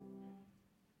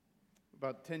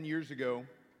About 10 years ago,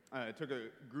 I took a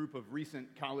group of recent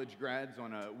college grads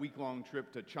on a week-long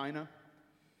trip to China.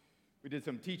 We did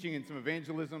some teaching and some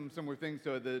evangelism, similar things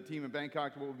to the team in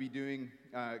Bangkok, what we'll be doing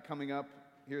coming up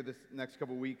here this next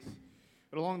couple weeks.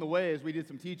 But along the way, as we did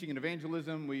some teaching and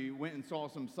evangelism, we went and saw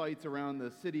some sites around the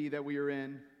city that we were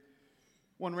in.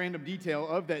 One random detail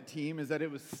of that team is that it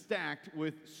was stacked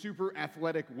with super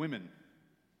athletic women.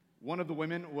 One of the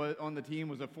women on the team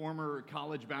was a former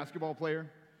college basketball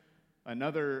player.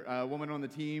 Another woman on the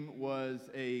team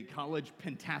was a college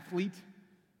pentathlete.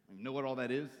 I don't know what all that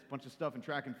is. A bunch of stuff in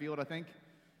track and field, I think.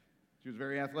 She was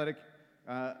very athletic.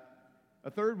 A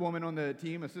third woman on the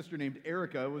team, a sister named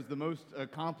Erica, was the most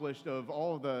accomplished of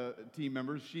all of the team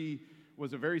members. She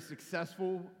was a very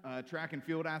successful track and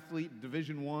field athlete,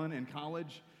 Division I in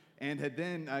college, and had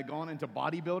then gone into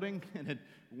bodybuilding and had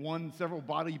won several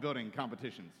bodybuilding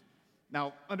competitions.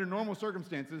 Now, under normal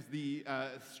circumstances, the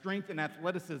strength and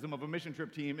athleticism of a mission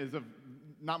trip team is of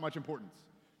not much importance,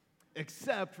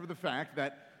 except for the fact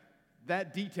that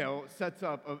that detail sets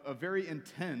up a very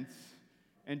intense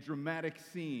and dramatic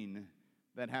scene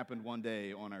that happened one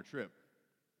day on our trip.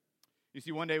 You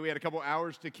see, one day we had a couple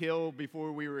hours to kill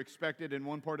before we were expected in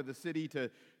one part of the city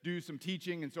to do some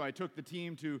teaching, and so I took the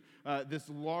team to this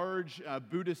large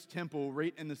Buddhist temple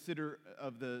right in the center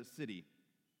of the city.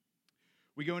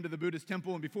 We go into the Buddhist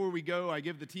temple, and before we go, I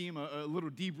give the team a little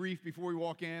debrief before we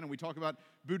walk in, and we talk about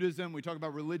Buddhism, we talk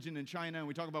about religion in China, and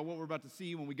we talk about what we're about to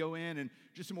see when we go in, and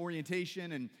just some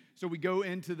orientation. And so we go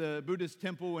into the Buddhist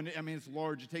temple, and it's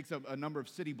large. It takes up a number of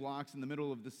city blocks in the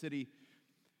middle of the city.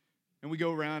 And we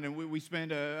go around, and we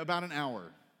spend about an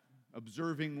hour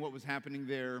observing what was happening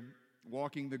there,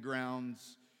 walking the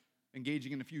grounds,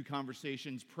 engaging in a few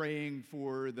conversations, praying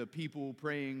for the people,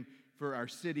 praying for our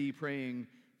city, praying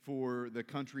for the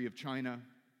country of China.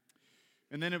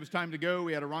 And then it was time to go.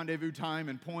 We had a rendezvous time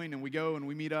and point, and we go and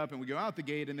we meet up and we go out the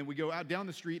gate, and then we go out down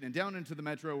the street and down into the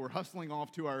metro. We're hustling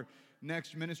off to our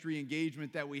next ministry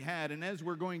engagement that we had. And as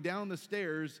we're going down the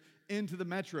stairs into the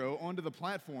metro, onto the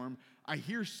platform, I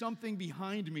hear something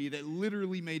behind me that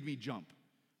literally made me jump.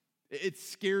 It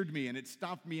scared me and it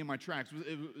stopped me in my tracks.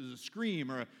 It was a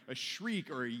scream or a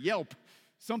shriek or a yelp,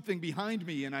 something behind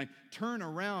me. And I turn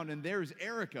around and there's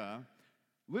Erica,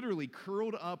 literally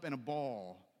curled up in a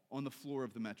ball on the floor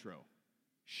of the metro,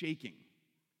 shaking.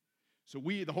 So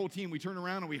the whole team, we turn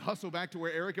around and we hustle back to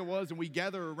where Erica was, and we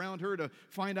gather around her to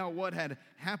find out what had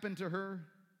happened to her.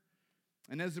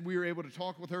 And as we were able to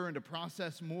talk with her and to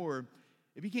process more,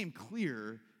 it became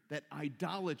clear that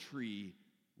idolatry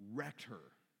wrecked her.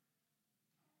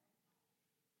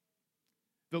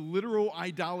 The literal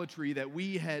idolatry that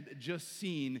we had just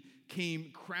seen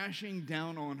came crashing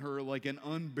down on her like an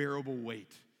unbearable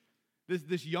weight.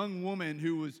 This young woman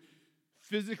who was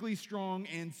physically strong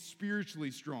and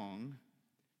spiritually strong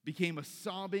became a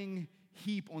sobbing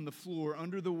heap on the floor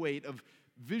under the weight of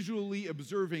visually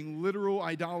observing literal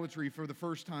idolatry for the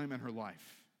first time in her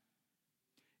life.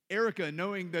 Erica,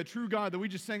 knowing the true God that we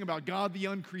just sang about, God the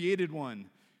uncreated one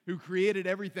who created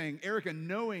everything, Erica,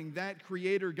 knowing that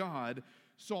creator God,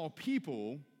 saw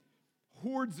people,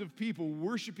 hordes of people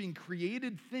worshiping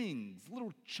created things,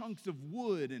 little chunks of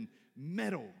wood and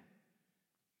metal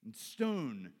and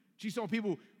stone. She saw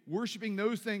people worshiping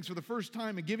those things for the first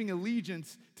time and giving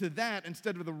allegiance to that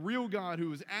instead of the real God who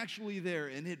was actually there,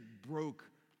 and it broke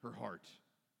her heart.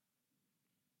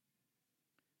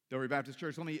 Delray Baptist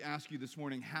Church, let me ask you this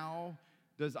morning, how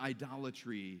does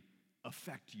idolatry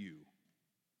affect you?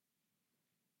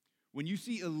 When you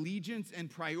see allegiance and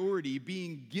priority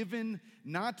being given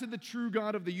not to the true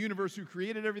God of the universe who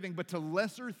created everything, but to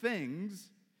lesser things,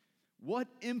 what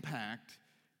impact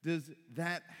does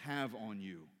that have on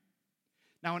you?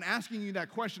 Now, in asking you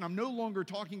that question, I'm no longer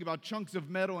talking about chunks of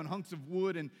metal and hunks of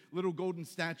wood and little golden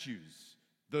statues,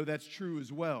 though that's true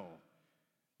as well.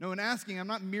 No, in asking, I'm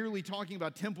not merely talking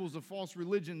about temples of false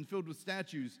religion filled with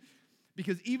statues,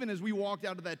 because even as we walked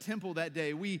out of that temple that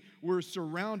day, we were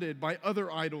surrounded by other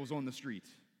idols on the street.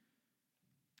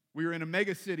 We were in a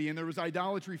mega city, and there was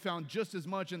idolatry found just as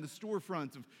much in the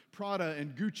storefronts of Prada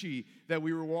and Gucci that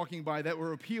we were walking by that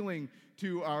were appealing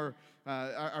to our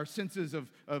senses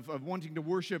of wanting to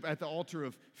worship at the altar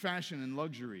of fashion and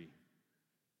luxury.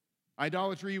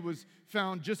 Idolatry was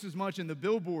found just as much in the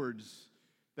billboards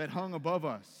that hung above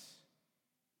us,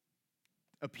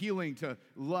 appealing to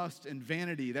lust and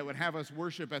vanity that would have us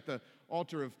worship at the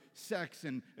altar of sex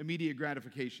and immediate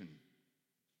gratification.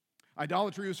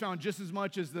 Idolatry was found just as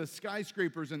much as the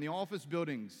skyscrapers and the office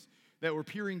buildings that were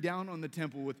peering down on the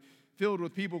temple with filled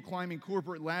with people climbing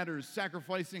corporate ladders,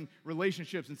 sacrificing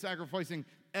relationships and sacrificing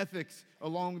ethics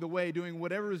along the way, doing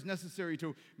whatever is necessary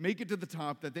to make it to the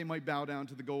top that they might bow down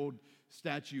to the gold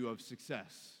statue of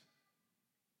success.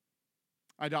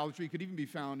 Idolatry could even be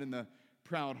found in the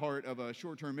proud heart of a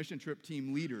short-term mission trip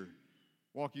team leader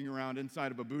walking around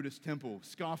inside of a Buddhist temple,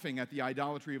 scoffing at the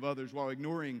idolatry of others while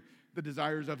ignoring the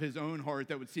desires of his own heart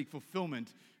that would seek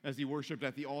fulfillment as he worshiped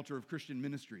at the altar of Christian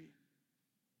ministry.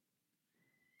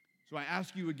 So I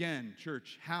ask you again,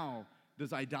 church, how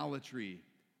does idolatry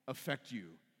affect you?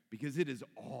 Because it is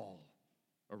all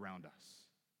around us.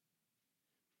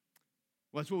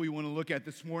 Well, that's what we want to look at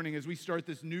this morning as we start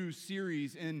this new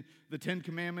series in the Ten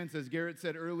Commandments. As Garrett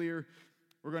said earlier,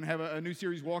 we're going to have a new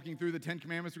series walking through the Ten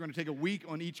Commandments. We're going to take a week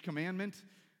on each commandment.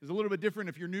 It's a little bit different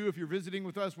if you're new, if you're visiting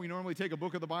with us. We normally take a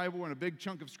book of the Bible and a big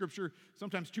chunk of Scripture,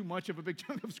 sometimes too much of a big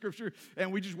chunk of Scripture,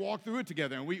 and we just walk through it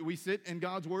together. And we sit in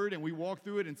God's Word and we walk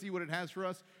through it and see what it has for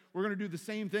us. We're going to do the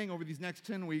same thing over these next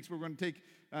 10 weeks. We're going to take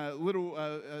little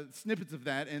snippets of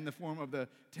that in the form of the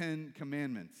Ten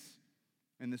Commandments.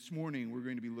 And this morning, we're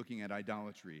going to be looking at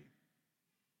idolatry,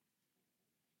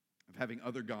 of having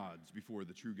other gods before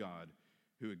the true God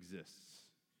who exists.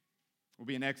 We'll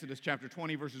be in Exodus chapter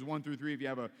 20, verses 1 through 3. If you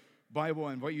have a Bible,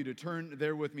 I invite you to turn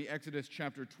there with me. Exodus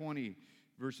chapter 20,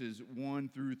 verses 1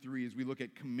 through 3, as we look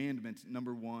at commandment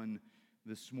number 1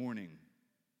 this morning.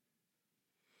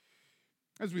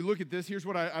 As we look at this, here's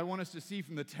what I want us to see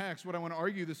from the text. What I want to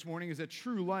argue this morning is that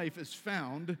true life is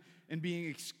found in being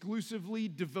exclusively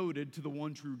devoted to the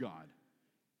one true God.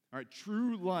 All right,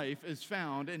 true life is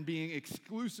found in being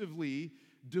exclusively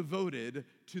devoted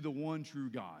to the one true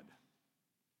God.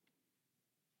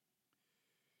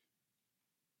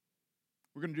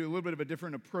 We're going to do a little bit of a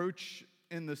different approach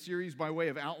in the series by way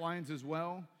of outlines as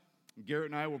well. Garrett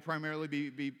and I will primarily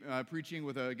be preaching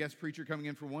with a guest preacher coming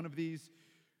in for one of these.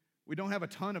 We don't have a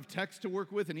ton of text to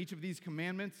work with in each of these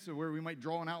commandments, so where we might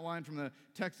draw an outline from the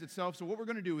text itself. So what we're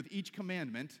going to do with each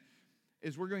commandment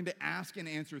is we're going to ask and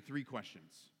answer 3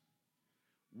 questions.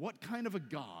 What kind of a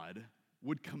God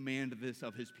would command this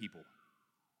of his people?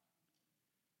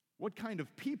 What kind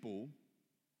of people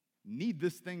need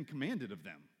this thing commanded of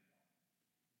them?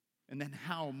 And then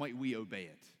how might we obey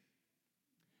it?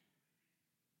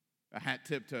 A hat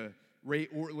tip to Ray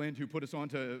Ortland, who put us on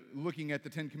to looking at the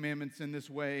Ten Commandments in this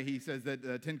way. He says that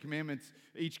the Ten Commandments,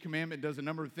 each commandment does a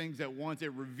number of things at once.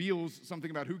 It reveals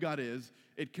something about who God is.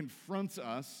 It confronts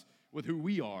us with who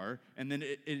we are. And then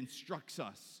it instructs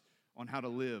us on how to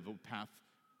live a path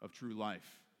of true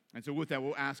life. And so with that,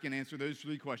 we'll ask and answer those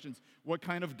 3 questions. What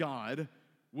kind of God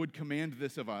would command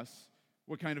this of us?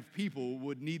 What kind of people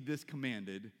would need this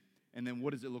commanded? And then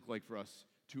what does it look like for us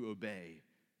to obey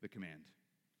the command?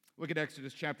 Look at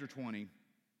Exodus chapter 20.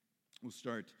 We'll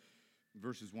start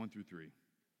verses 1 through 3.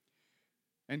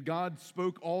 And God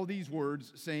spoke all these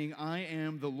words, saying, I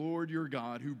am the Lord your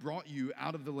God, who brought you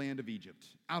out of the land of Egypt,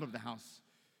 out of the house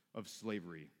of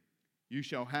slavery. You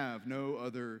shall have no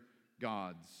other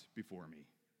gods before me.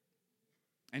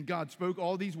 And God spoke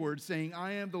all these words, saying,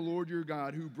 I am the Lord your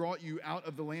God, who brought you out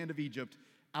of the land of Egypt,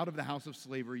 out of the house of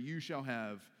slavery. You shall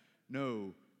have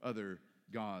no other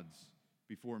gods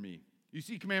before me. You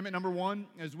see commandment number 1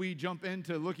 as we jump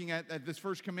into looking at this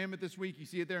first commandment this week. You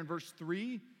see it there in verse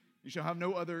 3. You shall have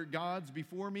no other gods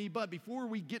before me. But before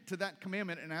we get to that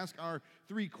commandment and ask our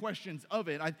 3 questions of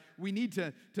it, we need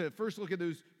to first look at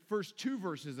those first 2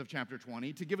 verses of chapter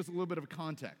 20 to give us a little bit of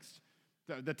context.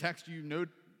 The text, you note,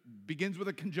 begins with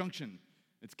a conjunction.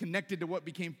 It's connected to what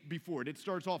became before it. It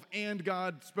starts off, and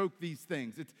God spoke these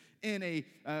things. It's in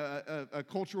a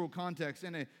cultural context,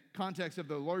 in a context of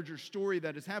the larger story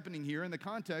that is happening here. And the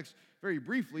context, very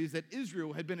briefly, is that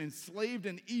Israel had been enslaved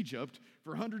in Egypt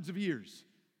for hundreds of years.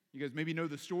 You guys maybe know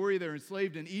the story. They're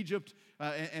enslaved in Egypt,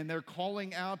 and they're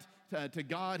calling out to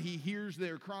God. He hears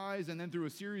their cries, and then through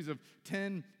a series of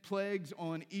 10 plagues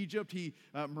on Egypt, he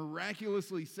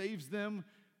miraculously saves them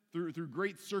through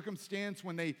great circumstance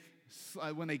when they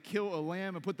kill a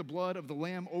lamb and put the blood of the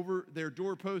lamb over their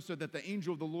doorpost so that the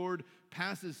angel of the Lord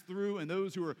passes through, and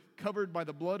those who are covered by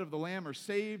the blood of the lamb are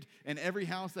saved. And every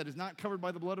house that is not covered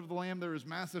by the blood of the lamb, there is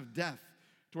massive death.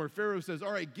 To where Pharaoh says,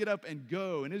 all right, get up and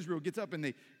go. And Israel gets up and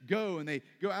they go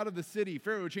out of the city.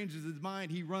 Pharaoh changes his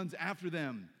mind. He runs after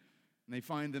them. And they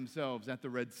find themselves at the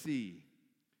Red Sea.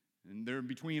 And they're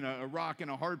between a rock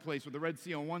and a hard place with the Red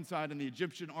Sea on one side and the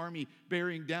Egyptian army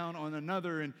bearing down on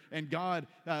another. And God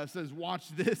says, watch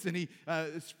this. And he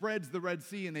spreads the Red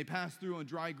Sea and they pass through on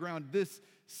dry ground. This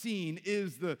scene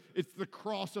is it's the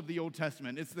cross of the Old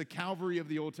Testament. It's the Calvary of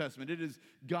the Old Testament. It is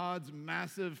God's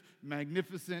massive,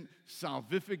 magnificent,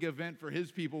 salvific event for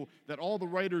his people that all the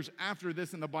writers after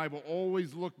this in the Bible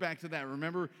always look back to that.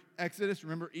 Remember Exodus,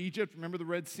 remember Egypt, remember the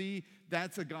Red Sea?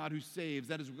 That's a God who saves.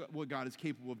 That is what God is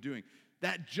capable of doing.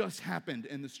 That just happened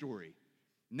in the story.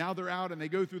 Now they're out and they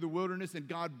go through the wilderness, and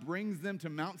God brings them to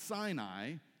Mount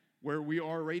Sinai, where we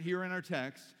are right here in our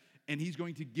text, and he's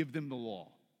going to give them the law.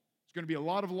 There's going to be a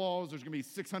lot of laws. There's going to be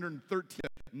 613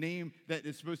 name that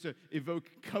is supposed to evoke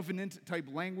covenant-type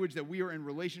language that we are in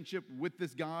relationship with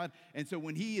this God. And so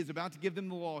when he is about to give them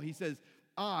the law, he says,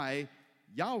 I,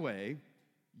 Yahweh,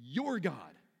 your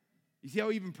God. You see how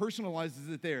he even personalizes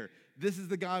it there? This is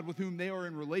the God with whom they are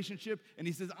in relationship, and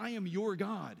he says, I am your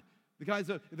God.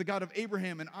 The God of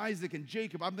Abraham and Isaac and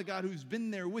Jacob. I'm the God who's been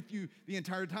there with you the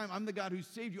entire time. I'm the God who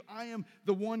saved you. I am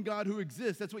the one God who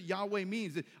exists. That's what Yahweh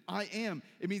means. I am.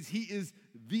 It means he is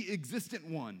the existent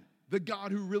one, the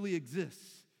God who really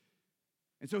exists.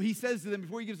 And so he says to them,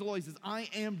 before he gives the law, he says, I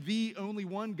am the only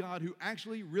one God who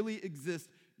actually really exists,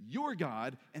 your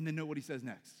God. And then note what he says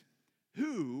next.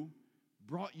 Who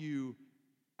brought you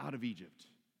out of Egypt,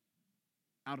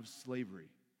 out of slavery?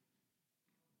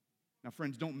 Now,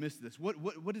 friends, don't miss this.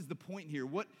 What is the point here?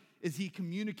 What is he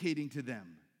communicating to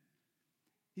them?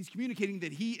 He's communicating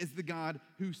that he is the God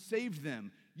who saved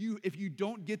them. If you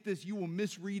don't get this, you will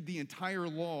misread the entire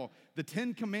law. The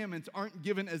 10 Commandments aren't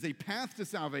given as a path to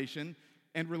salvation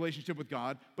and relationship with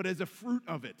God, but as a fruit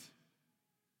of it.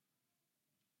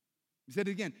 He said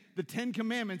it again. The 10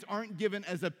 Commandments aren't given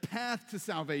as a path to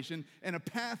salvation and a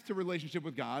path to relationship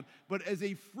with God, but as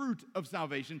a fruit of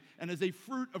salvation and as a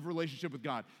fruit of relationship with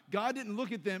God. God didn't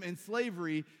look at them in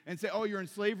slavery and say, oh, you're in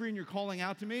slavery and you're calling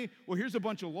out to me? Well, here's a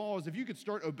bunch of laws. If you could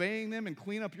start obeying them and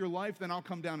clean up your life, then I'll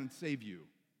come down and save you.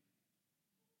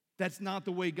 That's not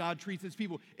the way God treats his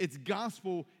people. It's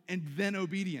gospel and then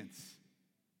obedience.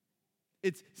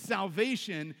 It's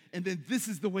salvation, and then this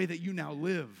is the way that you now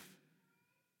live.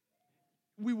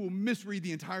 We will misread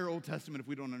the entire Old Testament if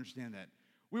we don't understand that.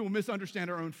 We will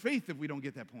misunderstand our own faith if we don't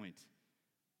get that point.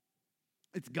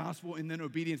 It's gospel and then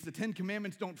obedience. The 10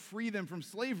 Commandments don't free them from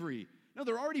slavery. No,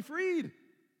 they're already freed.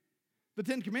 The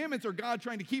 10 Commandments are God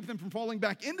trying to keep them from falling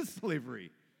back into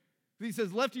slavery. He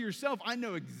says, left to yourself, I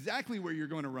know exactly where you're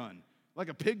going to run, like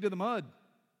a pig to the mud.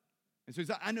 And so he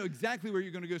said, I know exactly where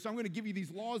you're going to go, so I'm going to give you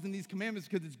these laws and these commandments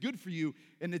because it's good for you,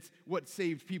 and it's what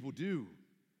saved people do.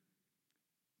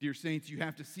 Dear saints, you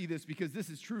have to see this because this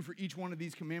is true for each one of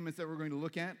these commandments that we're going to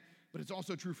look at, but it's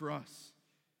also true for us.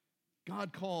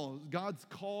 God's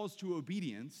calls to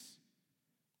obedience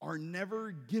are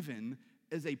never given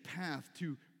as a path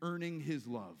to earning his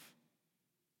love.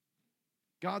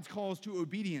 God's calls to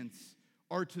obedience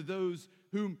are to those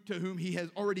to whom he has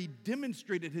already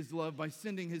demonstrated his love by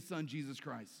sending his son, Jesus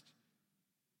Christ.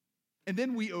 And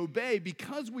then we obey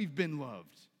because we've been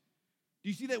loved. Do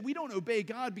you see that? We don't obey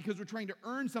God because we're trying to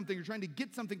earn something or trying to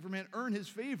get something from him, earn his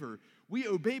favor. We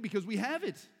obey because we have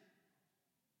it.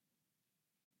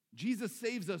 Jesus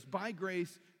saves us by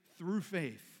grace through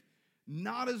faith,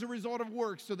 not as a result of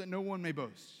works so that no one may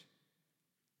boast.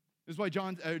 This is why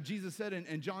Jesus said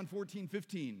in John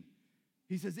 14:15,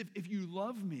 he says, if you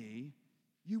love me,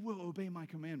 you will obey my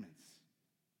commandments.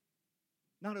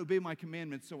 Not obey my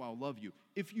commandments so I'll love you.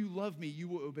 If you love me, you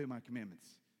will obey my commandments.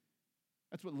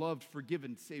 That's what loved,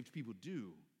 forgiven, saved people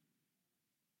do.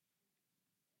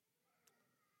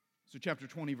 So chapter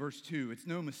 20, verse 2, it's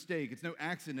no mistake, it's no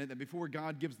accident that before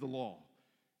God gives the law,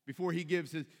 before he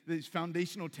gives these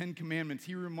foundational 10 commandments,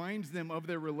 he reminds them of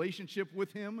their relationship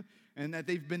with him and that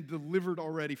they've been delivered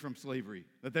already from slavery,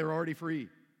 that they're already free.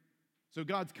 So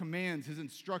God's commands, his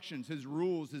instructions, his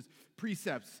rules, his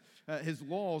precepts, his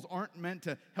laws aren't meant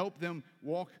to help them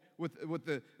walk with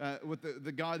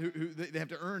the God who they have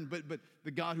to earn, but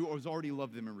the God who has already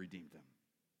loved them and redeemed them.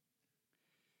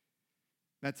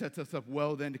 That sets us up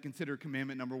well then to consider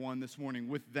commandment number 1 this morning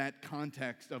with that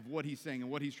context of what he's saying and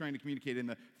what he's trying to communicate in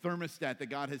the thermostat that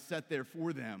God has set there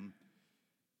for them.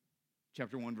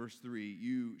 Chapter 1, verse 3,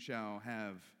 you shall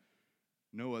have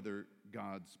no other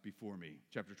gods before me.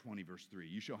 Chapter 20, verse 3,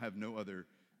 you shall have no other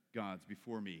gods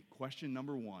before me. Question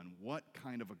number 1, what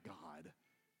kind of a God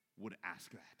would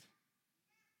ask that?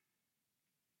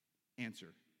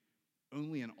 Answer,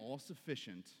 only an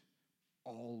all-sufficient,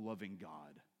 all-loving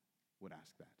God would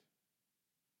ask that.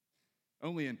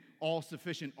 Only an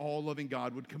all-sufficient, all-loving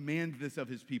God would command this of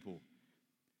his people.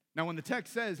 Now, when the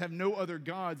text says, have no other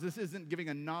gods, this isn't giving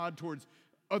a nod towards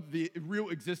the real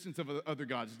existence of other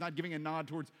gods. It's not giving a nod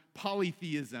towards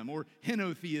polytheism or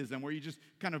henotheism, where you just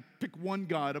kind of pick one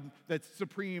God that's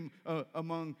supreme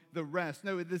among the rest.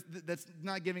 No, that's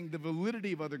not giving the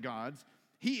validity of other gods.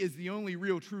 He is the only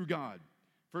real true God.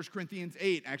 1 Corinthians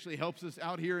 8 actually helps us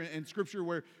out here in Scripture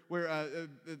where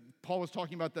Paul was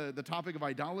talking about the topic of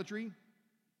idolatry.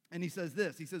 And he says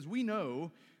this. He says, we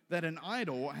know that an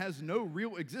idol has no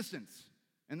real existence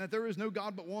and that there is no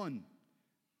God but one.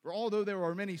 For although there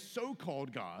are many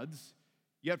so-called gods,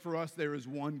 yet for us there is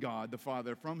one God, the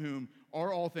Father, from whom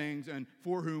are all things and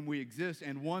for whom we exist,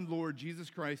 and one Lord, Jesus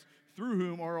Christ, through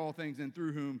whom are all things and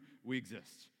through whom we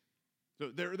exist. So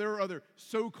there are other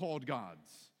so-called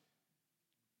gods.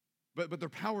 But they're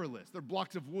powerless. They're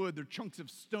blocks of wood. They're chunks of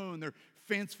stone. They're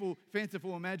fanciful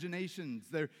imaginations.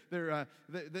 They're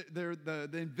the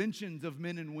inventions of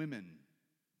men and women.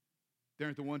 They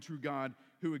aren't the one true God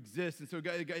who exists. And so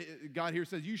God here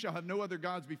says, you shall have no other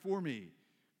gods before me.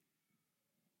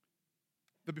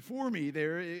 The before me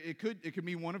there, it could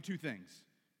mean one of two things.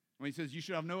 When he says, you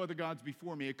shall have no other gods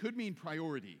before me, it could mean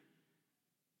priority.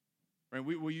 Right,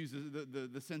 we'll use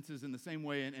the senses in the same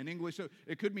way in English. So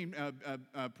it could mean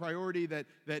priority, that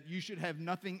you should have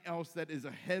nothing else that is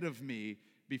ahead of me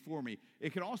before me.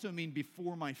 It could also mean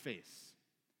before my face.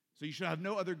 So you should have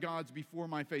no other gods before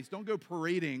my face. Don't go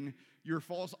parading your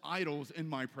false idols in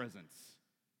my presence,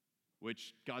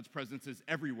 which God's presence is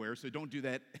everywhere. So don't do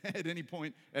that at any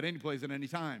point, at any place, at any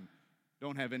time.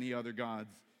 Don't have any other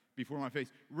gods before my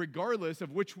face. Regardless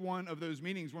of which one of those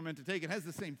meanings we're meant to take, it has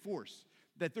the same force.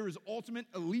 That there is ultimate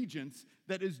allegiance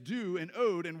that is due and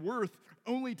owed and worth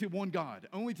only to one God,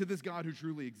 only to this God who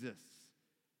truly exists.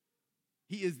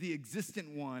 He is the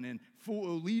existent one, and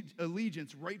full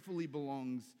allegiance rightfully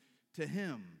belongs to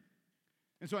him.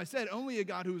 And so I said, only a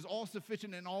God who is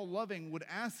all-sufficient and all-loving would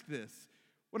ask this.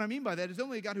 What I mean by that is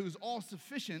only a God who is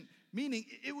all-sufficient, meaning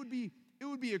it would be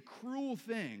a cruel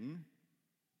thing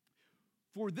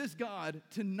for this God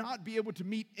to not be able to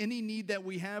meet any need that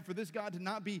we have, for this God to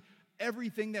not be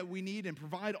everything that we need and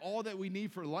provide all that we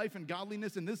need for life and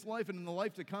godliness in this life and in the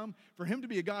life to come, for him to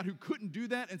be a God who couldn't do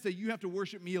that and say, you have to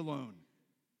worship me alone.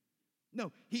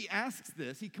 No, he asks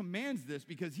this, he commands this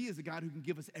because he is a God who can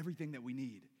give us everything that we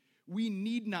need. We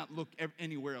need not look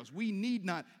anywhere else. We need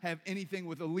not have anything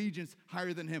with allegiance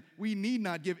higher than him. We need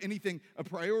not give anything a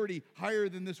priority higher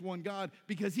than this one God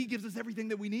because he gives us everything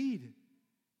that we need.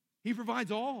 He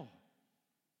provides all.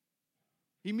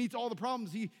 He meets all the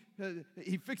problems. He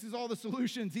fixes all the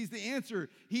solutions. He's the answer.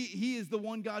 He is the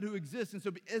one God who exists. And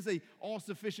so as a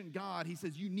all-sufficient God, he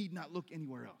says, you need not look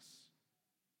anywhere else.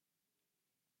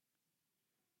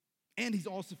 And he's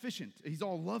all-sufficient. He's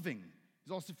all-loving.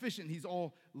 He's all-sufficient. He's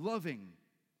all-loving.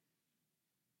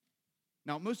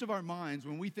 Now, most of our minds,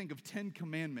 when we think of 10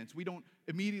 commandments, we don't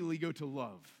immediately go to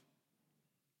love.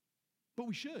 But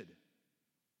we should.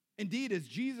 Indeed, as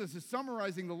Jesus is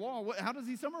summarizing the law, how does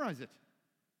he summarize it?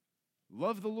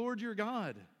 Love the Lord your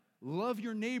God. Love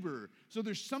your neighbor. So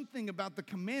there's something about the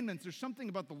commandments, there's something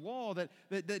about the law that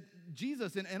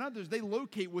Jesus and others, they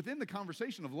locate within the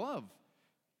conversation of love.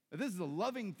 This is a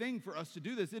loving thing for us to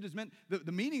do this. It is meant,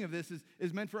 the meaning of this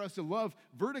is meant for us to love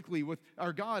vertically with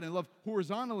our God and love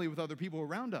horizontally with other people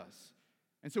around us.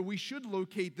 And so we should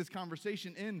locate this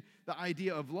conversation in the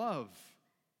idea of love.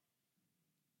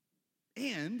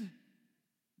 And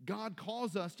God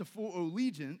calls us to full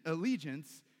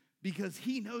allegiance because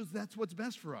he knows that's what's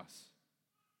best for us.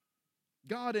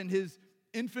 God, in his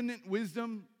infinite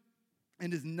wisdom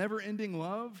and his never-ending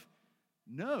love,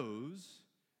 knows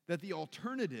that the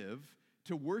alternative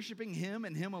to worshiping him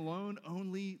and him alone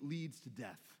only leads to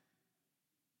death.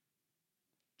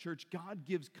 Church, God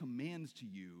gives commands to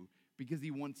you because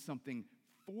he wants something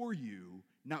for you,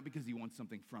 not because he wants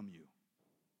something from you.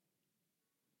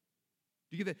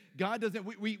 Do you get that? God doesn't,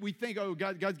 we think, oh,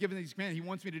 God's given these commands. He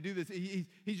wants me to do this.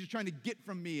 He's just trying to get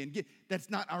from me and get. That's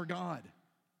not our God.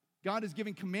 God is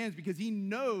giving commands because he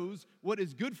knows what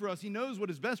is good for us. He knows what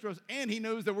is best for us. And he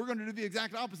knows that we're going to do the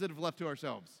exact opposite if left to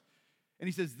ourselves. And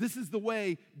he says, this is the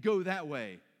way, go that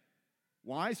way.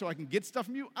 Why? So I can get stuff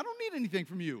from you? I don't need anything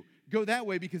from you. Go that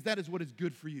way because that is what is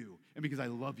good for you and because I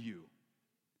love you.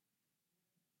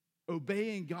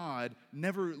 Obeying God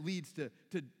never leads to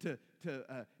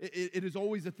it is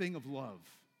always a thing of love.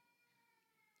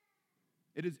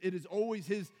 It is always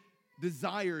his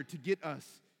desire to get us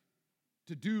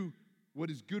to do what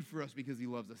is good for us because he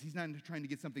loves us. He's not trying to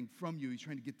get something from you. He's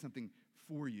trying to get something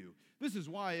for you. This is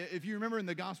why, if you remember in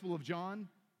the Gospel of John,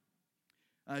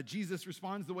 Jesus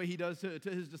responds the way he does to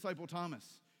his disciple Thomas.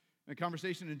 In a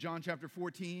conversation in John chapter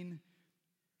 14,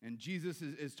 And Jesus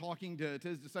is talking to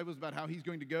his disciples about how he's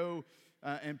going to go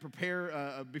and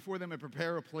prepare before them and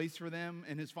prepare a place for them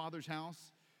in his Father's house.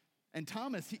 And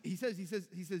Thomas, he says,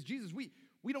 Jesus,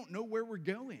 we don't know where we're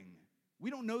going. We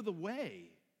don't know the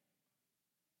way.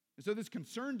 And so this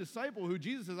concerned disciple who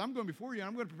Jesus says, I'm going before you, and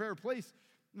I'm going to prepare a place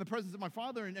in the presence of my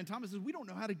Father. And Thomas says, we don't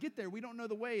know how to get there. We don't know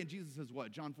the way. And Jesus says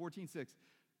what? John 14:6,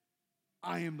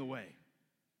 I am the way.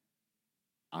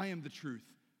 I am the truth.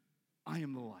 I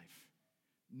am the life.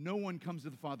 No one comes to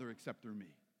the Father except through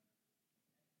me.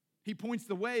 He points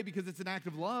the way because it's an act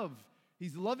of love.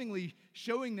 He's lovingly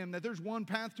showing them that there's one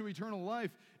path to eternal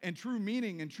life and true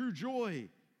meaning and true joy.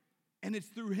 And it's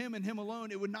through him and him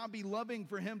alone. It would not be loving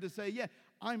for him to say, yeah,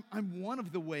 I'm one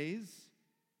of the ways.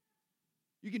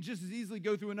 You can just as easily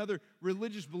go through another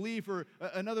religious belief or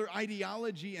another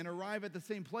ideology and arrive at the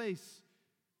same place.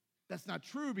 That's not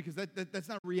true because that's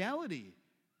not reality.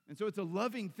 And so it's a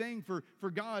loving thing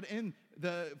for God in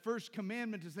the first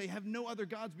commandment to say, have no other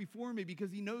gods before me,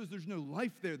 because he knows there's no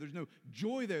life there, there's no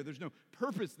joy there, there's no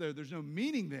purpose there, there's no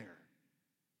meaning there.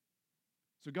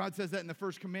 So God says that in the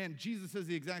first command. Jesus says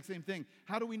the exact same thing.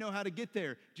 How do we know how to get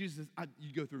there? Jesus says,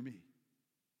 you go through me.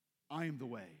 I am the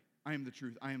way. I am the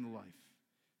truth. I am the life.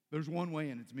 There's one way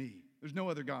and it's me. There's no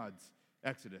other gods.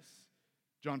 Exodus.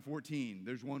 John 14,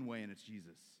 there's one way and it's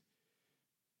Jesus.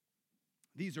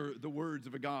 These are the words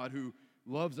of a God who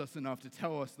loves us enough to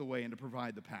tell us the way and to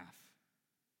provide the path.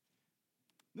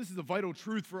 This is a vital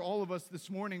truth for all of us this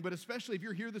morning, but especially if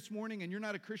you're here this morning and you're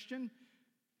not a Christian,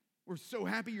 we're so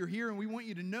happy you're here, and we want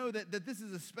you to know that this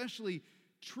is especially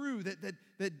true, that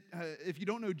if you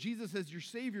don't know Jesus as your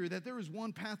Savior, that there is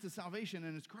one path to salvation,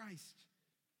 and it's Christ.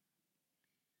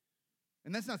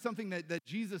 And that's not something that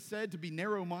Jesus said to be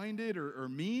narrow-minded or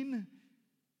mean.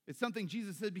 It's something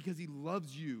Jesus said because he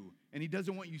loves you, and he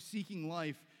doesn't want you seeking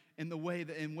life in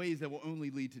ways that will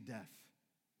only lead to death.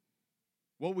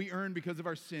 What we earn because of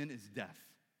our sin is death.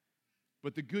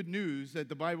 But the good news that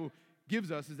the Bible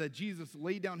gives us is that Jesus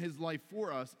laid down his life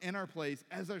for us in our place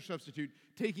as our substitute,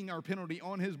 taking our penalty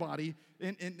on his body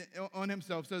and on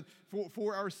himself, so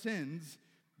for our sins,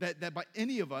 that by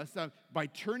any of us, by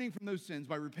turning from those sins,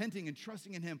 by repenting and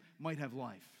trusting in him, might have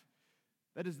life.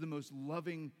 That is the most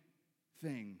loving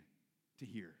thing to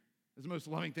hear. It's the most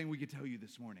loving thing we could tell you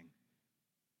this morning.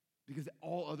 Because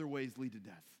all other ways lead to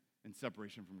death and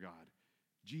separation from God.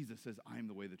 Jesus says, I am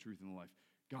the way, the truth, and the life.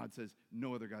 God says,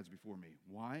 no other gods before me.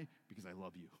 Why? Because I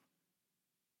love you.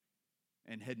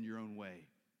 And heading your own way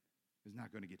is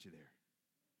not going to get you there.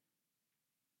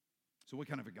 So what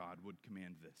kind of a God would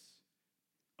command this?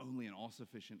 Only an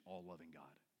all-sufficient, all-loving God.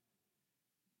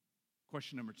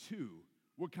 Question number 2,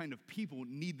 what kind of people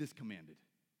need this commanded?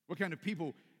 What kind of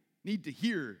people need to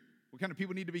hear? What kind of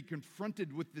people need to be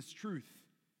confronted with this truth?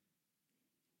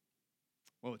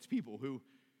 Well, it's people who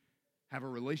have a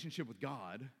relationship with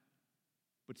God,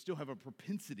 but still have a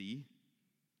propensity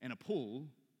and a pull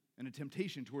and a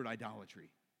temptation toward idolatry.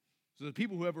 So the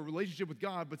people who have a relationship with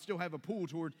God, but still have a pull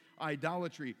toward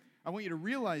idolatry. I want you to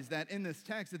realize that in this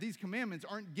text, that these commandments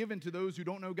aren't given to those who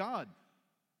don't know God.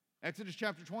 Exodus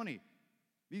chapter 20.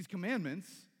 These commandments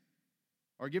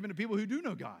are given to people who do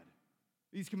know God.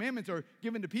 These commandments are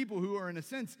given to people who are, in a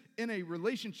sense, in a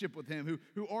relationship with him,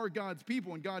 who are God's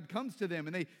people, and God comes to them,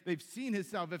 and they've seen his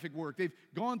salvific work. They've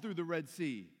gone through the Red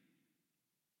Sea.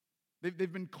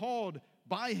 They've been called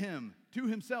by him to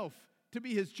himself to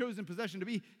be his chosen possession, to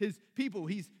be his people.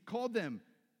 He's called them,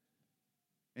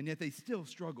 and yet they still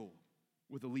struggle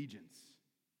with allegiance.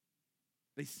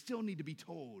 They still need to be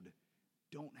told,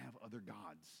 don't have other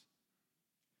gods.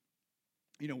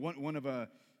 You know,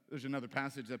 there's another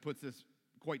passage that puts this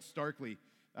quite starkly.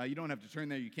 You don't have to turn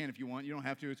there. You can if you want. You don't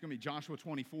have to. It's going to be Joshua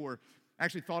 24. I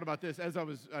actually thought about this as I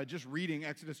was just reading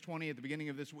Exodus 20 at the beginning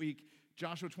of this week.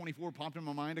 Joshua 24 popped in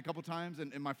my mind a couple times,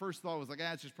 and my first thought was like,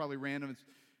 it's just probably random.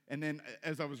 And then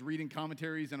as I was reading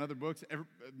commentaries and other books, a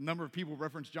number of people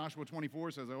referenced Joshua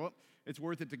 24, so I was like, well, it's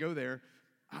worth it to go there.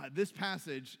 This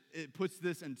passage, it puts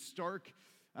this in stark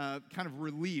kind of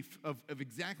relief of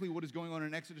exactly what is going on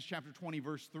in Exodus chapter 20,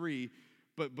 verse 3,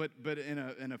 but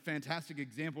in a fantastic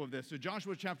example of this. So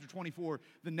Joshua chapter 24,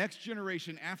 the next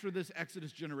generation after this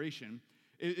Exodus generation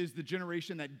is the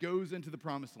generation that goes into the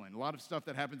promised land. A lot of stuff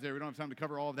that happens there. We don't have time to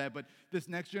cover all of that, but this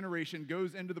next generation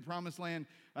goes into the promised land.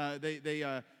 They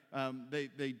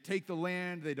take the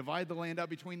land, they divide the land up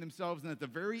between themselves, and at the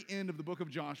very end of the book of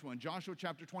Joshua, in Joshua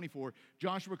chapter 24,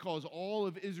 Joshua calls all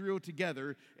of Israel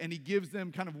together, and he gives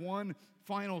them kind of one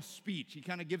final speech. He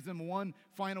kind of gives them one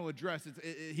final address.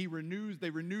 They renew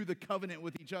the covenant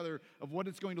with each other of what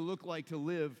it's going to look like to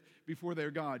live before their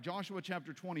God. Joshua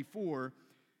chapter 24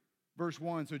 Verse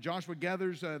 1, so Joshua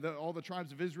gathers all the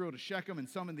tribes of Israel to Shechem and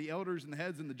summoned the elders and the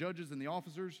heads and the judges and the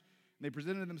officers. And they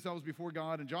presented themselves before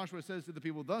God. And Joshua says to the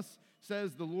people, thus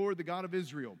says the Lord, the God of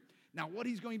Israel. Now, what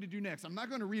he's going to do next, I'm not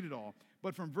going to read it all,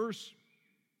 but from verse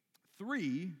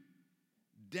 3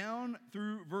 down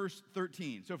through verse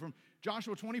 13. So from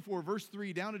Joshua 24, verse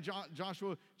 3, down to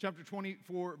Joshua chapter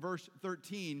 24, verse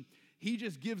 13, he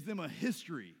just gives them a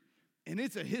history. And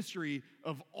it's a history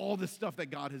of all the stuff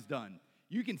that God has done.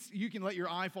 You can let your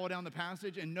eye fall down the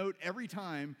passage and note every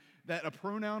time that a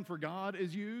pronoun for God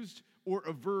is used or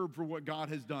a verb for what God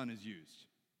has done is used.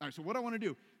 All right, so what I want to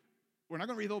do, we're not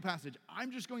going to read the whole passage.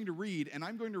 I'm just going to read, and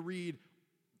I'm going to read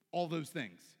all those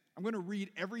things. I'm going to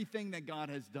read everything that God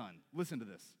has done. Listen to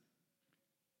this.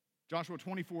 Joshua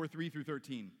 24, 3 through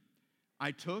 13.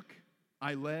 I took,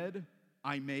 I led,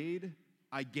 I made,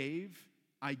 I gave,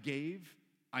 I gave,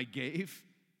 I gave,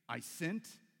 I sent,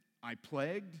 I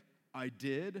plagued, I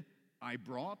did, I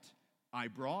brought, I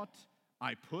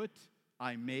put,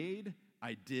 I made,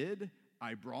 I did,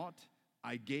 I brought,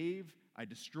 I gave, I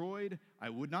destroyed, I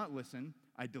would not listen,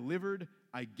 I delivered,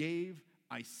 I gave,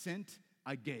 I sent,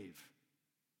 I gave.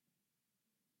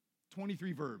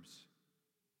 23 verbs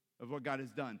of what God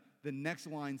has done. The next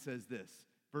line says this,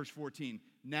 verse 14,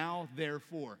 now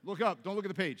therefore. Look up, don't look at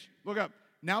the page. Look up.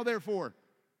 Now therefore,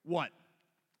 what?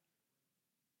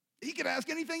 He could ask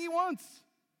anything he wants.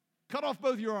 Cut off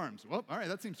both your arms. Well, all right,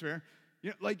 that seems fair. You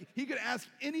know, like he could ask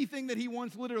anything that he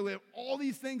wants, literally, all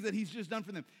these things that he's just done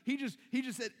for them. He just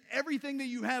said, everything that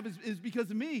you have is because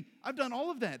of me. I've done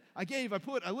all of that. I gave, I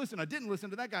put, I listened, I didn't listen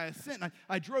to that guy, I sent,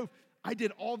 I drove, I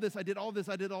did all this, I did all this,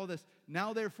 I did all this.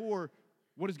 Now therefore,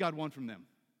 what does God want from them?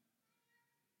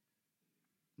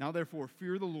 Now therefore,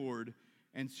 fear the Lord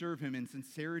and serve him in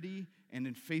sincerity and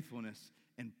in faithfulness,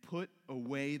 and put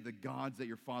away the gods that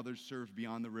your fathers served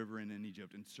beyond the river and in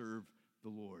Egypt, and serve the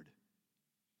Lord.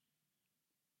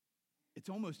 It's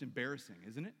almost embarrassing,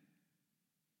 isn't it?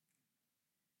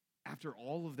 After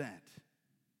all of that,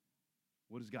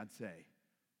 what does God say?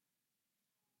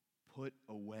 Put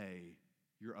away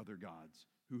your other gods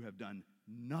who have done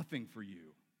nothing for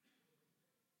you,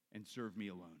 and serve me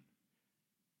alone.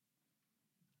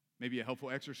 Maybe a helpful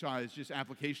exercise, just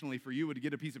applicationally for you, would to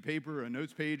get a piece of paper or a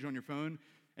notes page on your phone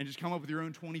and just come up with your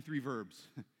own 23 verbs.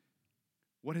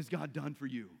 What has God done for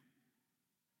you?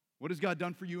 What has God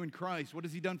done for you in Christ? What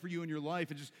has he done for you in your life?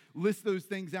 And just list those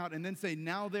things out and then say,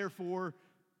 now therefore,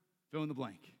 fill in the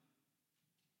blank.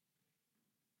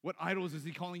 What idols is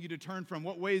he calling you to turn from?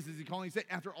 What ways is he calling you to say,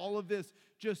 after all of this,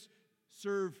 just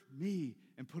serve me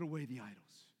and put away the idols?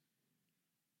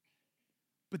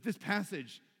 But this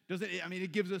passage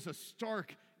it gives us a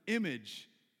stark image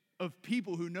of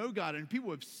people who know God and people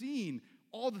who have seen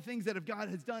all the things that God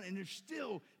has done and are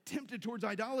still tempted towards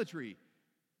idolatry.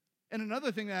 And another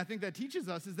thing that I think that teaches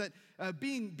us is that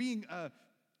giving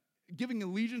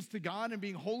allegiance to God and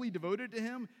being wholly devoted to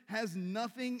him has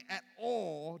nothing at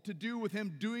all to do with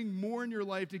him doing more in your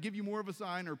life to give you more of a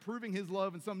sign or proving his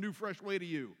love in some new, fresh way to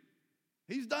you.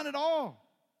 He's done it all.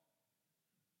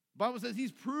 The Bible says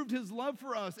he's proved his love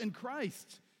for us in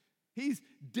Christ. He's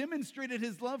demonstrated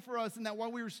his love for us in that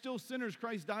while we were still sinners,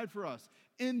 Christ died for us.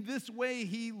 In this way,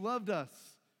 he loved us,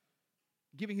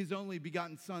 giving his only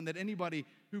begotten Son that anybody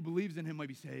who believes in him might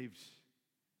be saved.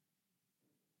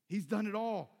 He's done it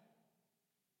all.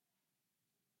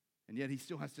 And yet he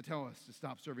still has to tell us to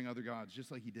stop serving other gods,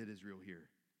 just like he did Israel here.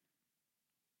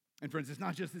 And friends, it's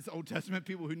not just this Old Testament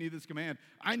people who need this command.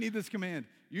 I need this command.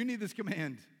 You need this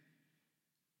command.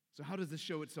 So how does this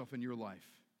show itself in your life?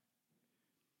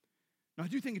 Now, I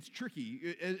do think it's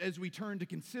tricky as we turn to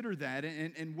consider that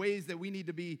and ways that we need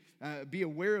to be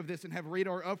aware of this and have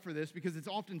radar up for this, because it's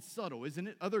often subtle, isn't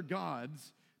it? Other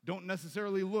gods don't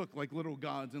necessarily look like little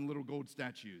gods and little gold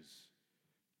statues.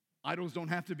 Idols don't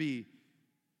have to be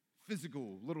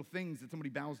physical, little things that somebody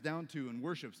bows down to and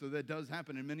worships, though that does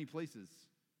happen in many places.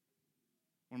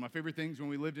 One of my favorite things when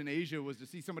we lived in Asia was to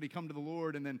see somebody come to the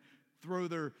Lord and then throw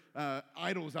their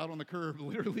idols out on the curb,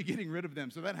 literally getting rid of them.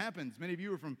 So that happens. Many of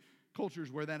you are from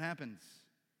cultures where that happens.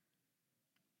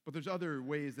 But there's other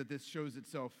ways that this shows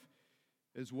itself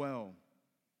as well.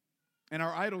 And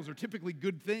our idols are typically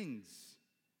good things.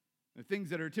 They're things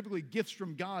that are typically gifts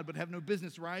from God but have no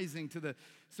business rising to the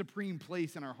supreme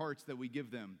place in our hearts that we give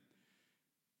them.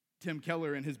 Tim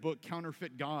Keller, in his book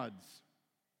Counterfeit Gods,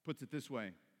 puts it this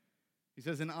way. He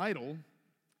says, an idol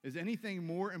is anything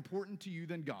more important to you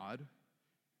than God,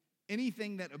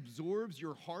 anything that absorbs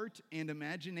your heart and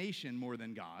imagination more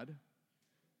than God,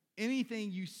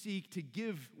 anything you seek to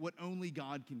give what only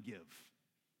God can give.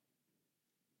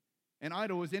 An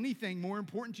idol is anything more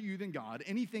important to you than God,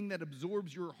 anything that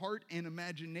absorbs your heart and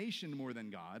imagination more than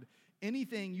God,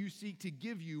 anything you seek to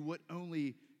give you what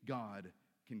only God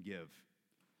can give.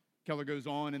 Keller goes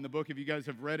on in the book, if you guys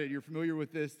have read it, you're familiar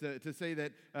with this, to say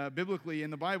that biblically in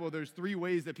the Bible, there's three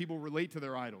ways that people relate to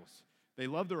their idols. They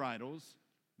love their idols,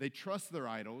 they trust their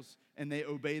idols, and they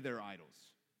obey their idols.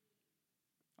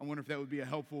 I wonder if that would be a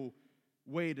helpful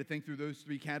way to think through those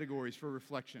three categories for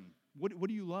reflection. What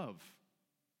do you love?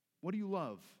 What do you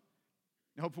love?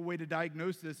 A helpful way to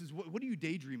diagnose this is what do you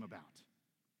daydream about?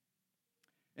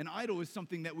 An idol is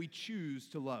something that we choose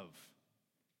to love,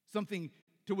 something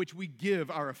to which we give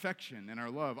our affection and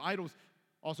our love. Idols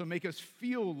also make us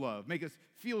feel love, make us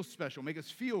feel special, make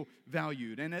us feel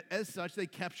valued, and as such, they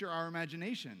capture our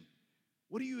imagination.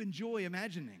 What do you enjoy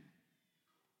imagining?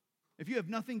 If you have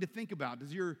nothing to think about,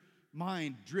 does your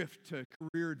mind drift to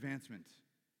career advancement?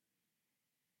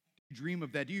 Do you dream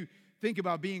of that? Do you think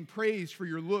about being praised for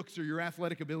your looks or your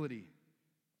athletic ability?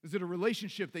 Is it a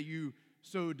relationship that you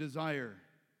so desire?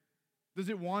 Does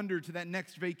it wander to that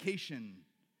next vacation?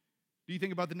 Do you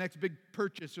think about the next big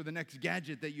purchase or the next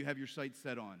gadget that you have your sights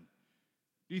set on?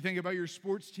 Do you think about your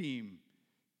sports team,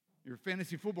 your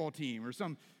fantasy football team, or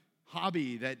some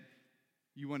hobby that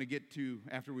you want to get to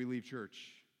after we leave church?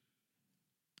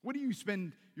 What do you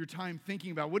spend your time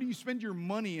thinking about? What do you spend your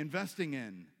money investing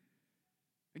in?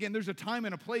 Again, there's a time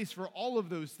and a place for all of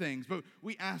those things, but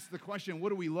we ask the question, what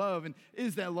do we love? And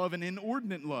is that love an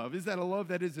inordinate love? Is that a love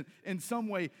that is in some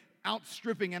way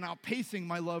outstripping and outpacing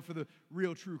my love for the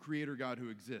real, true Creator God who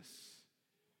exists?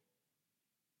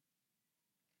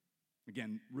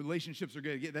 Again, relationships are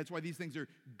good. That's why these things are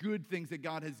good things that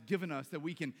God has given us, that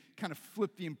we can kind of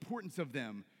flip the importance of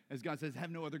them. As God says, have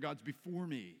no other gods before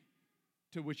me,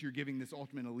 to which you're giving this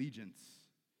ultimate allegiance.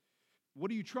 What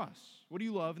do you trust? What do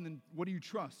you love? And then what do you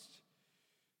trust?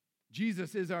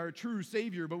 Jesus is our true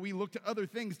Savior, but we look to other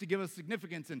things to give us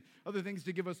significance and other things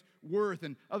to give us worth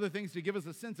and other things to give us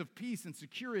a sense of peace and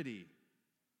security.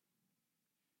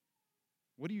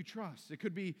 What do you trust? It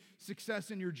could be success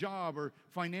in your job or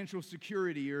financial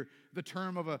security or the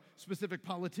term of a specific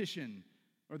politician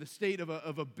or the state of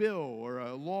a bill or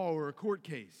a law or a court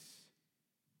case.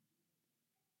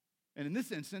 And in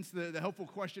this instance, the helpful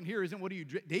question here isn't what do you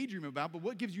daydream about, but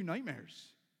what gives you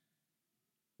nightmares?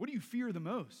 What do you fear the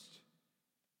most?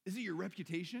 Is it your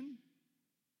reputation?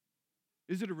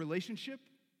 Is it a relationship?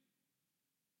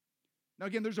 Now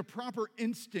again, there's a proper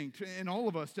instinct in all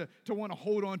of us to want to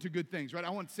hold on to good things, right? I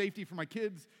want safety for my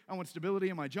kids. I want stability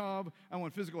in my job. I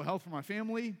want physical health for my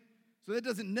family. So that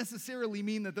doesn't necessarily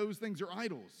mean that those things are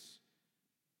idols,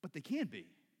 but they can be.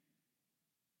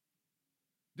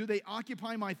 Do they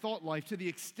occupy my thought life to the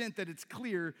extent that it's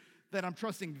clear that I'm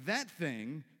trusting that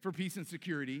thing for peace and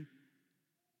security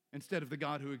instead of the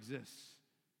God who exists,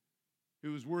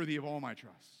 who is worthy of all my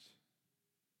trust?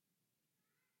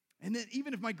 And then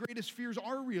even if my greatest fears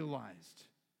are realized,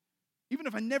 even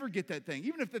if I never get that thing,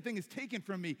 even if the thing is taken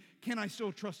from me, can I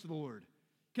still trust the Lord?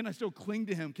 Can I still cling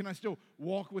to Him? Can I still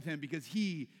walk with Him because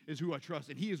He is who I trust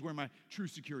and He is where my true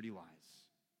security lies?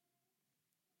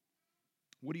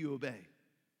 What do you obey?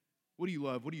 What do you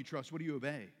love? What do you trust? What do you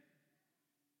obey?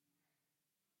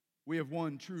 We have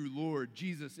one true Lord.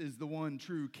 Jesus is the one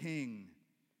true King.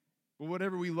 But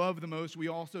whatever we love the most, we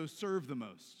also serve the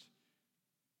most.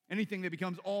 Anything that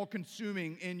becomes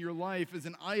all-consuming in your life is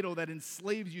an idol that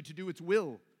enslaves you to do its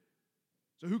will.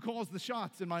 So who calls the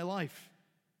shots in my life?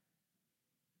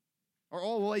 Are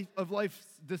all of life's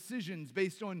decisions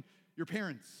based on your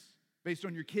parents, based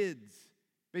on your kids,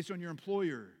 based on your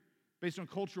employer, based on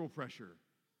cultural pressure,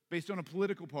 based on a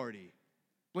political party,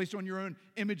 based on your own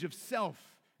image of self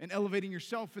and elevating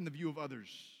yourself in the view of others?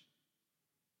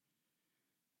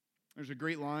 There's a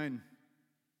great line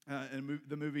in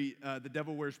the movie The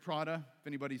Devil Wears Prada. If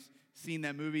anybody's seen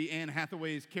that movie, Anne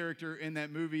Hathaway's character in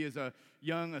that movie is a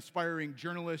young, aspiring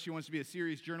journalist. She wants to be a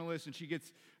serious journalist, and she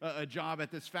gets a job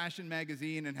at this fashion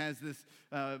magazine and has this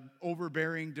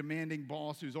overbearing, demanding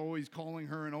boss who's always calling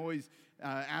her and always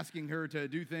asking her to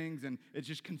do things, and it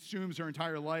just consumes her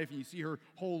entire life, and you see her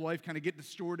whole life kind of get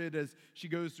distorted as she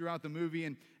goes throughout the movie.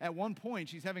 And at one point,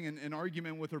 she's having an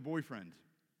argument with her boyfriend,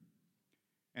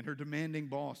 and her demanding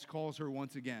boss calls her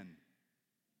once again.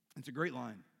 It's a great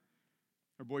line.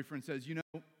 Her boyfriend says, "You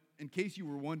know, in case you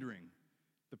were wondering,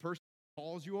 the person whose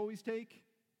calls you always take,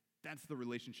 that's the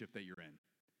relationship that you're in.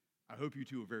 I hope you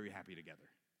two are very happy together."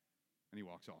 And he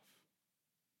walks off.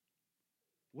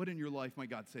 What in your life might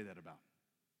God say that about?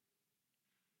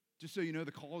 Just so you know,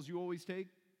 the calls you always take,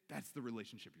 that's the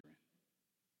relationship you're in.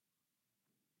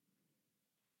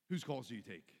 Whose calls do you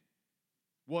take?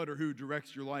 What or who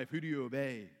directs your life? Who do you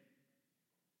obey?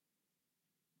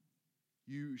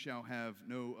 You shall have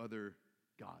no other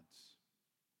gods.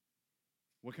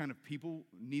 What kind of people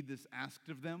need this asked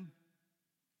of them?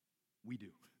 We do.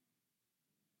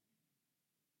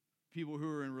 People who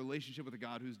are in relationship with a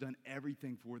God who's done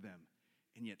everything for them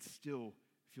and yet still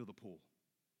feel the pull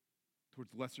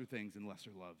towards lesser things and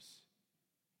lesser loves.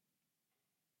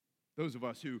 Those of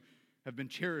us who have been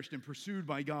cherished and pursued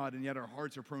by God and yet our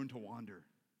hearts are prone to wander,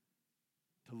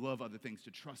 to love other things,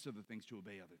 to trust other things, to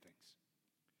obey other things.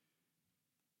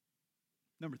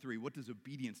 Number 3, what does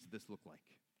obedience to this look like?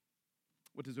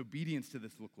 What does obedience to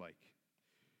this look like?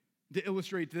 To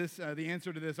illustrate this, the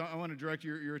answer to this, I want to direct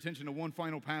your attention to one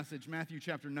final passage, Matthew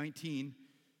chapter 19.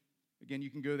 Again,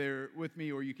 you can go there with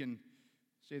me, or you can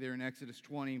stay there in Exodus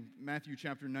 20. Matthew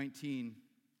chapter 19.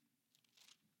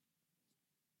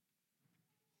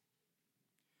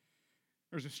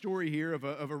 There's a story here of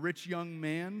a rich young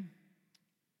man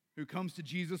who comes to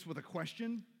Jesus with a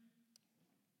question.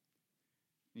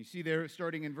 You see there,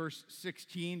 starting in verse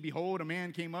 16, behold, a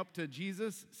man came up to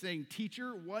Jesus saying,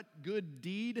 "Teacher, what good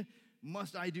deed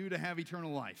must I do to have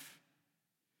eternal life?"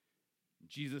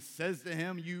 Jesus says to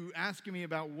him, "You ask me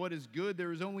about what is good.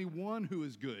 There is only one who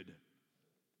is good.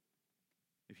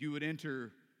 If you would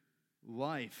enter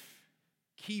life,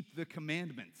 keep the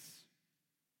commandments."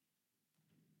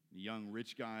 The young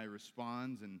rich guy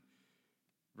responds in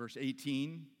verse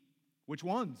 18, "Which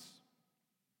ones?"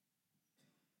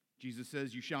 Jesus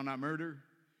says, "You shall not murder,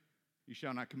 you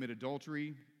shall not commit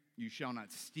adultery, you shall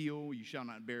not steal, you shall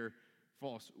not bear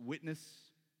false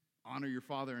witness, honor your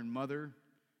father and mother,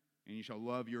 and you shall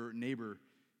love your neighbor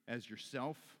as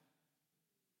yourself."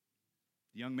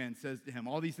 The young man says to him,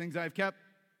 "All these things I have kept,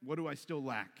 what do I still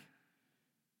lack?"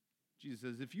 Jesus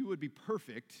says, "If you would be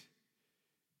perfect,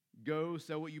 go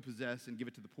sell what you possess and give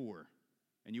it to the poor,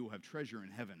 and you will have treasure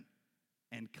in heaven.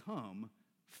 And come,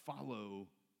 follow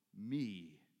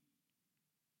me."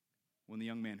 When the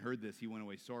young man heard this, he went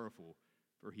away sorrowful,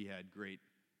 for he had great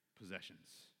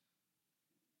possessions.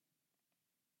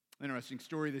 Interesting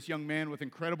story. This young man with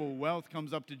incredible wealth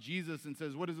comes up to Jesus and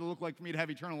says, "What does it look like for me to have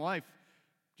eternal life?"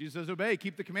 Jesus says, "Obey,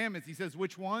 keep the commandments." He says,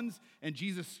 "Which ones?" And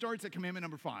Jesus starts at commandment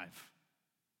number 5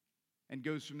 and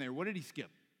goes from there. What did he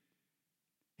skip?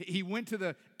 He went to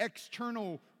the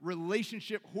external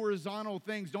relationship, horizontal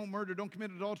things. Don't murder, don't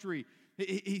commit adultery.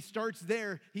 He starts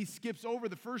there. He skips over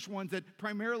the first ones that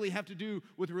primarily have to do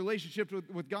with relationships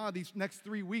with God. These next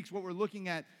 3 weeks, what we're looking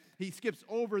at, he skips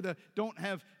over the don't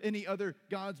have any other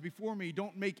gods before me.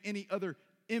 Don't make any other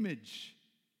image.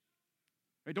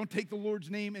 Right? Don't take the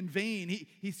Lord's name in vain.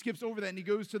 He skips over that and he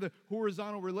goes to the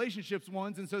horizontal relationships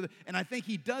ones. And I think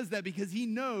he does that because he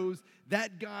knows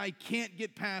that guy can't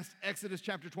get past Exodus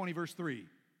chapter 20, verse 3.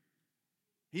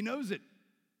 He knows it.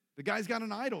 The guy's got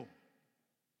an idol.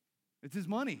 It's his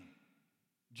money.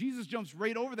 Jesus jumps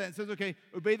right over that and says, "Okay,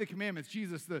 obey the commandments."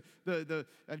 Jesus,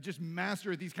 I've just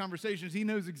mastered these conversations. He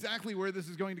knows exactly where this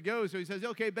is going to go. So he says,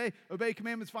 "Okay, obey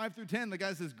commandments 5 through 10. The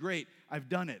guy says, "Great, I've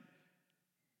done it."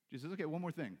 Jesus says, "Okay, one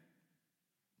more thing.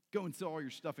 Go and sell all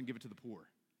your stuff and give it to the poor."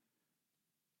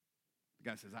 The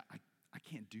guy says, I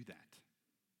can't do that.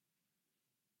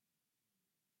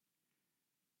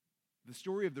 The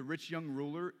story of the rich young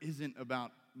ruler isn't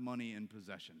about money and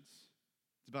possessions.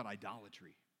 It's about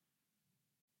idolatry.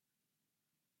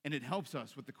 And it helps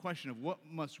us with the question of what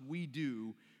must we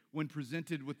do when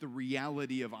presented with the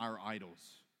reality of our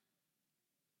idols.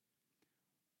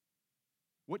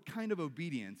 What kind of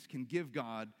obedience can give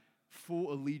God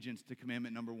full allegiance to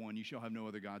commandment number 1, "You shall have no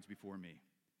other gods before me"?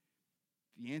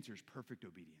 The answer is perfect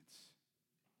obedience.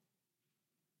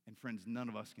 And friends, none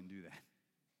of us can do that.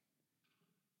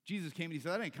 Jesus came and he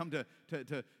said, "I didn't come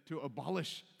to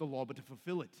abolish the law, but to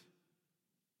fulfill it."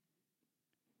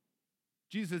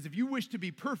 Jesus says, if you wish to be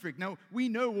perfect, now we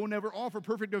know we'll never offer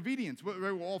perfect obedience.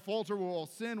 We'll all falter, we'll all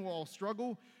sin, we'll all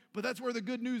struggle. But that's where the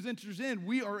good news enters in.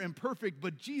 We are imperfect,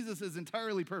 but Jesus is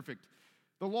entirely perfect.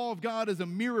 The law of God is a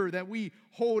mirror that we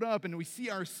hold up and we see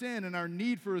our sin and our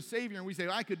need for a Savior, and we say,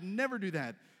 "I could never do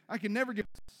that. I could never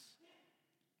get this."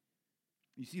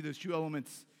 You see those two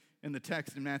elements in the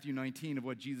text in Matthew 19 of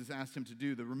what Jesus asked him to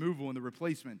do, the removal and the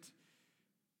replacement.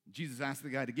 Jesus asked the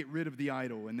guy to get rid of the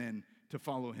idol and then to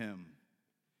follow him.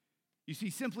 You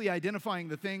see, simply identifying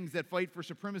the things that fight for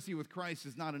supremacy with Christ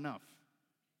is not enough.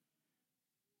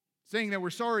 Saying that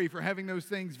we're sorry for having those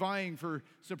things vying for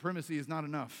supremacy is not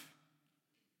enough.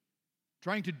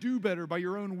 Trying to do better by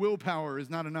your own willpower is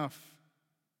not enough.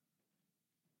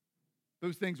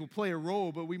 Those things will play a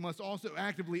role, but we must also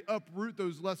actively uproot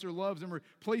those lesser loves and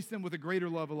replace them with a greater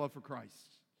love, a love for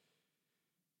Christ.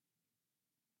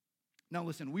 Now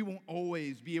listen, we won't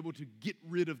always be able to get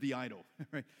rid of the idol.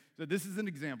 Right? So this is an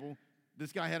example.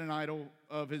 This guy had an idol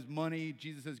of his money.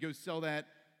 Jesus says, go sell that,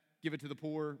 give it to the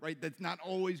poor, right? That's not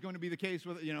always going to be the case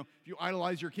with, if you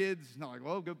idolize your kids, it's not like,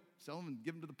 well, go sell them and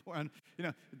give them to the poor. And,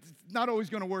 it's not always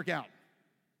going to work out.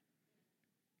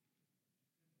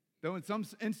 Though in some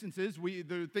instances,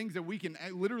 there are things that we can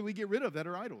literally get rid of that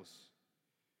are idols.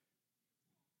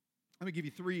 Let me give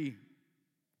you 3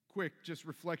 quick just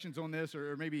reflections on this,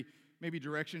 or maybe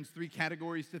directions, 3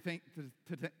 categories to think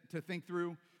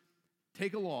through.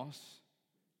 Take a loss,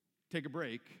 take a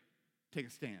break, take a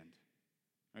stand.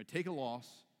 All right, take a loss,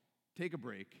 take a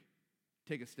break,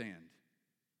 take a stand.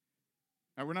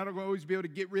 Now, we're not going to always be able to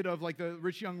get rid of like the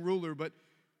rich young ruler, but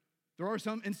there are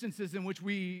some instances in which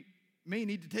we may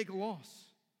need to take a loss.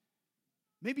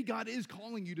 Maybe God is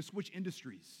calling you to switch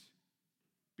industries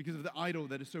because of the idol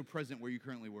that is so present where you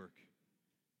currently work.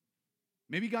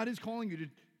 Maybe God is calling you to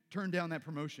turn down that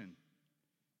promotion.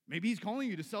 Maybe he's calling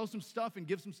you to sell some stuff and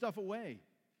give some stuff away.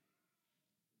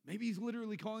 Maybe he's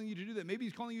literally calling you to do that. Maybe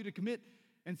he's calling you to commit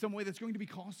in some way that's going to be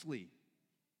costly,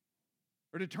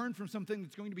 or to turn from something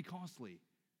that's going to be costly.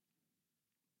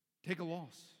 Take a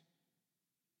loss.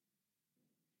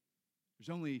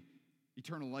 There's only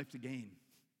eternal life to gain,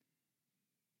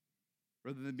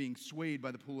 rather than being swayed by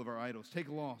the pull of our idols. Take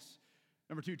a loss.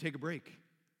 Number 2, take a break.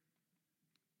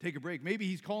 Take a break. Maybe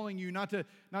he's calling you not to,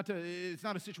 it's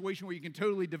not a situation where you can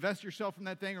totally divest yourself from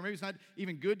that thing, or maybe it's not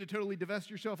even good to totally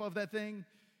divest yourself of that thing,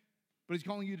 but he's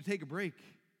calling you to take a break.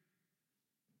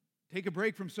 Take a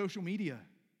break from social media.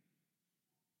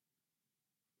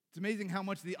 It's amazing how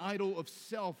much the idol of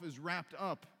self is wrapped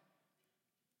up.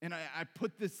 And I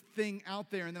put this thing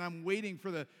out there, and then I'm waiting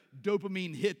for the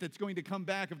dopamine hit that's going to come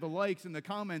back of the likes and the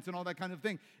comments and all that kind of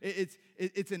thing.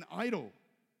 It's an idol.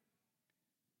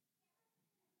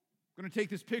 I'm going to take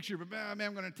this picture, but man,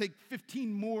 I'm going to take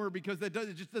 15 more because it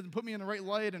just doesn't put me in the right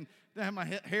light, and I have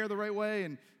my hair the right way,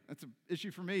 and that's an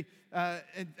issue for me.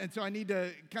 And so I need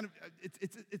to kind of,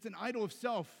 it's an idol of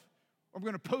self. I'm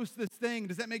going to post this thing.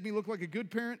 Does that make me look like a good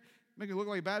parent? Make me look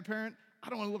like a bad parent? I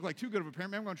don't want to look like too good of a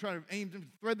parent. I'm going to try to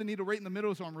thread the needle right in the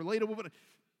middle so I'm relatable. But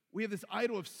we have this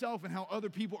idol of self and how other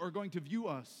people are going to view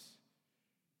us.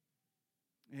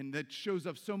 And that shows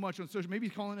up so much on social. Maybe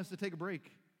he's calling us to take a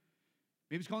break.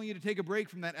 Maybe he's calling you to take a break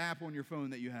from that app on your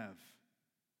phone that you have.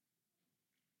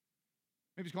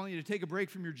 Maybe he's calling you to take a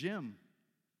break from your gym.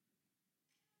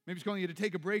 Maybe he's calling you to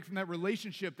take a break from that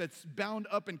relationship that's bound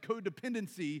up in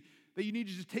codependency, that you need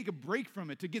to just take a break from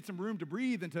it to get some room to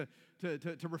breathe and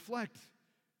to reflect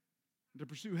and to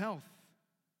pursue health.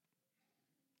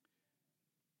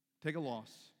 Take a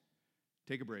loss.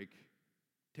 Take a break.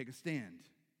 Take a stand.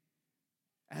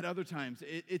 At other times,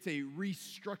 it's a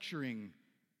restructuring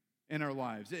in our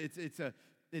lives. It's a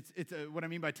what I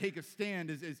mean by take a stand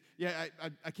is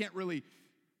I can't really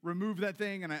remove that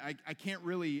thing, and I can't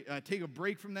really take a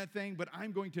break from that thing, but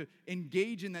I'm going to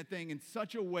engage in that thing in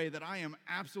such a way that I am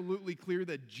absolutely clear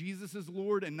that Jesus is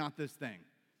Lord and not this thing.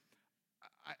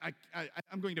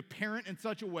 I'm going to parent in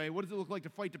such a way. What does it look like to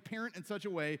fight to parent in such a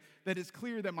way that it's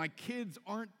clear that my kids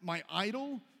aren't my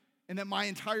idol, and that my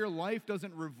entire life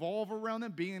doesn't revolve around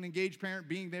them, being an engaged parent,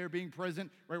 being there, being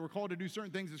present, right? We're called to do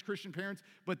certain things as Christian parents,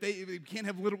 but they can't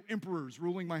have little emperors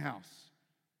ruling my house.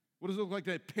 What does it look like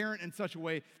to parent in such a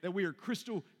way that we are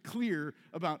crystal clear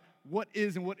about what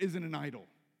is and what isn't an idol?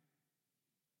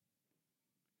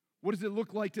 What does it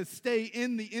look like to stay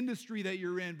in the industry that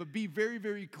you're in, but be very,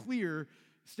 very clear,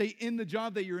 stay in the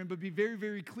job that you're in, but be very,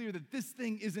 very clear that this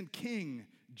thing isn't king,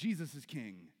 Jesus is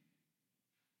king?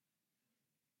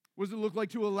 What does it look like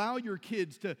to allow your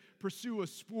kids to pursue a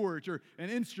sport or an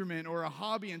instrument or a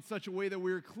hobby in such a way that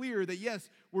we're clear that, yes,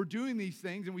 we're doing these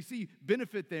things and we see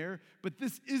benefit there, but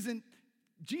this isn't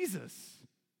Jesus?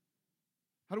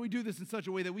 How do we do this in such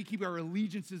a way that we keep our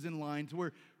allegiances in line to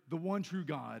where the one true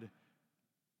God,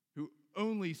 who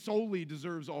only solely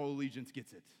deserves all allegiance,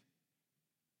 gets it?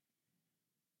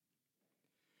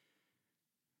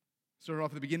 Started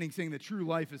off at the beginning saying that true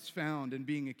life is found in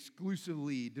being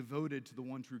exclusively devoted to the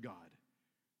one true God.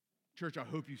 Church, I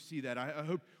hope you see that. I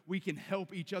hope we can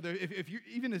help each other. If you,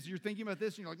 even as you're thinking about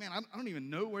this, and you're like, man, I don't even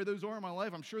know where those are in my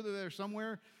life. I'm sure they're there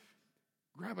somewhere.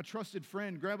 Grab a trusted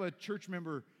friend. Grab a church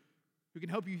member who can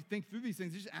help you think through these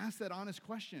things. Just ask that honest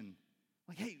question.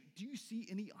 Like, hey, do you see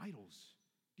any idols?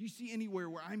 Do you see anywhere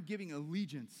where I'm giving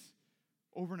allegiance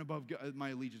over and above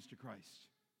my allegiance to Christ?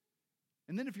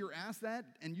 And then if you're asked that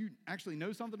and you actually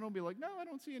know something, don't be like, no, I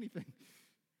don't see anything.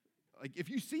 Like, if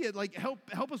you see it, like,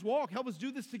 help us walk. Help us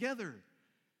do this together.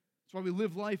 That's why we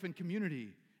live life in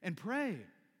community and pray.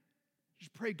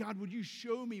 Just pray, God, would you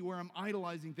show me where I'm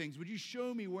idolizing things? Would you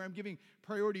show me where I'm giving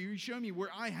priority? Would you show me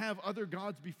where I have other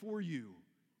gods before you?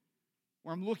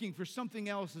 where I'm looking for something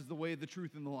else as the way, the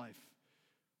truth, and the life,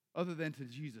 other than to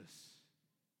Jesus.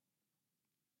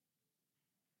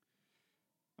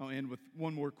 I'll end with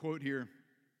one more quote here.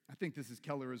 I think this is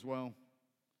Keller as well.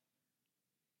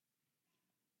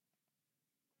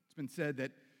 It's been said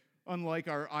that unlike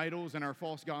our idols and our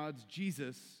false gods,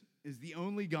 Jesus is the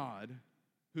only God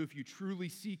who, if you truly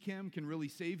seek him, can really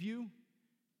save you,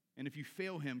 and if you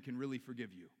fail him, can really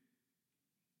forgive you.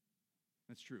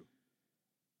 That's true.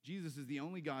 Jesus is the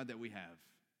only God that we have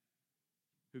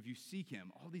who, if you seek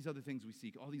him, all these other things we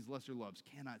seek, all these lesser loves,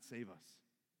 cannot save us.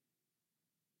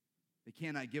 They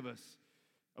cannot give us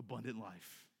abundant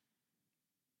life.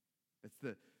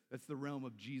 That's the realm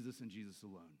of Jesus and Jesus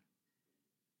alone.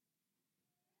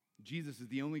 Jesus is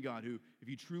the only God who, if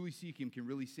you truly seek him, can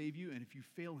really save you, and if you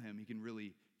fail him, he can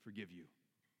really forgive you.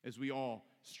 As we all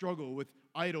struggle with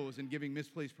idols and giving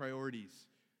misplaced priorities,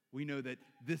 we know that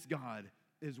this God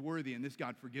is worthy and this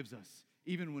God forgives us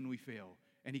even when we fail.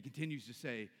 And he continues to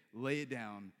say, lay it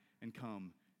down and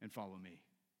come and follow me.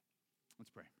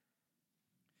 Let's pray.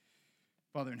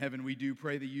 Father in heaven, we do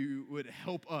pray that you would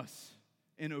help us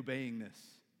in obeying this.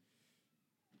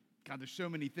 God, there's so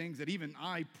many things that even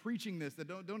I, preaching this, that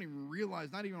don't even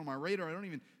realize, not even on my radar, I don't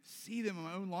even see them in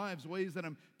my own lives, ways that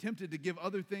I'm tempted to give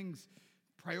other things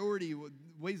priority,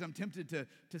 ways I'm tempted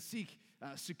to seek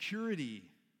security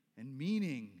and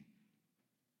meaning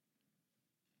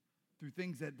through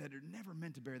things that are never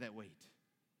meant to bear that weight.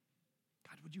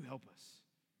 God, would you help us?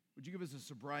 Would you give us a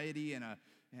sobriety and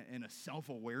a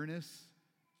self-awareness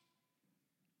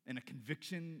and a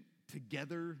conviction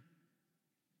together,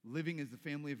 living as the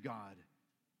family of God,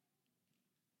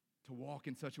 to walk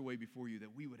in such a way before you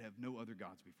that we would have no other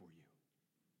gods before you.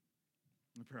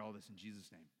 We pray all this in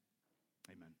Jesus' name.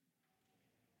 Amen.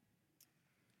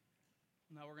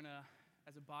 Now we're going to,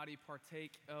 as a body,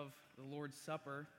 partake of the Lord's Supper.